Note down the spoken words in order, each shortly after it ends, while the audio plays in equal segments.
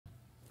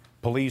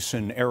Police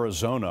in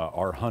Arizona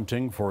are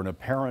hunting for an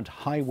apparent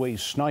highway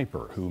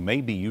sniper who may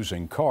be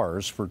using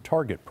cars for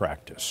target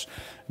practice.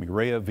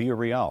 Mireya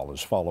Villarreal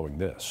is following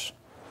this.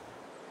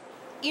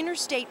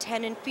 Interstate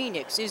 10 in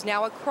Phoenix is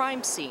now a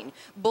crime scene.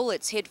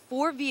 Bullets hit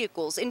 4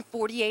 vehicles in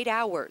 48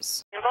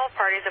 hours. Involved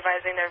parties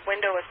advising their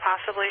window was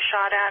possibly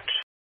shot at.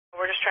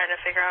 We're just trying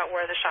to figure out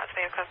where the shots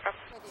may have come from.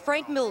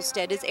 Frank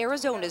Milstead is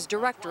Arizona's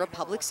Director of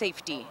Public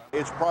Safety.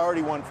 It's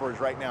priority one for us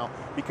right now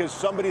because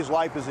somebody's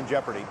life is in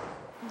jeopardy.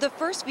 The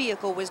first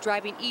vehicle was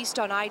driving east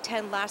on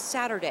I-10 last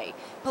Saturday.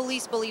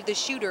 Police believe the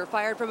shooter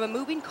fired from a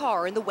moving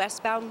car in the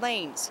westbound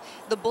lanes.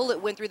 The bullet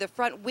went through the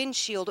front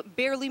windshield,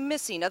 barely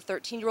missing a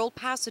 13-year-old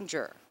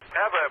passenger. I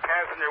have a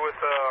passenger with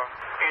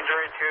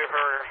injury to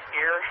her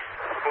ear,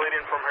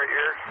 bleeding from her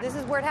ear. This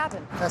is where it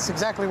happened. That's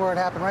exactly where it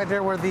happened, right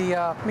there where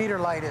the meter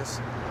light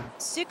is.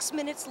 6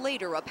 minutes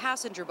later, a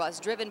passenger bus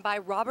driven by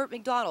Robert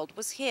McDonald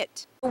was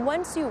hit.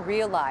 Once you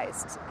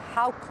realized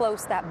how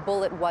close that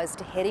bullet was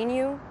to hitting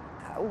you,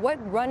 what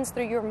runs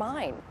through your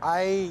mind?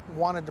 I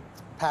wanted to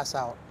pass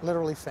out,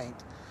 literally faint.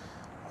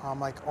 I'm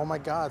like, oh my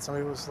God,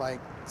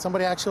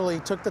 somebody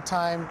actually took the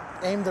time,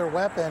 aimed their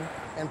weapon,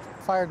 and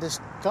fired this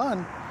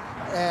gun.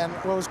 And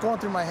what was going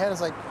through my head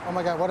is like, oh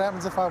my God, what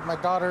happens if my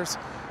daughters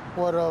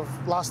would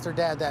have lost their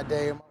dad that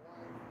day?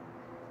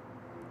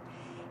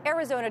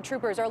 Arizona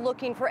troopers are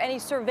looking for any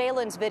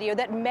surveillance video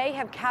that may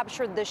have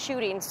captured the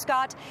shooting.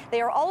 Scott,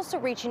 they are also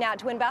reaching out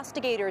to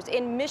investigators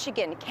in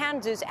Michigan,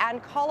 Kansas,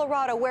 and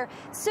Colorado, where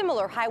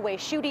similar highway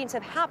shootings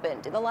have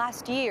happened in the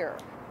last year.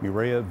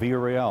 Mireya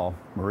Villarreal.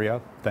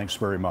 Maria, thanks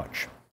very much.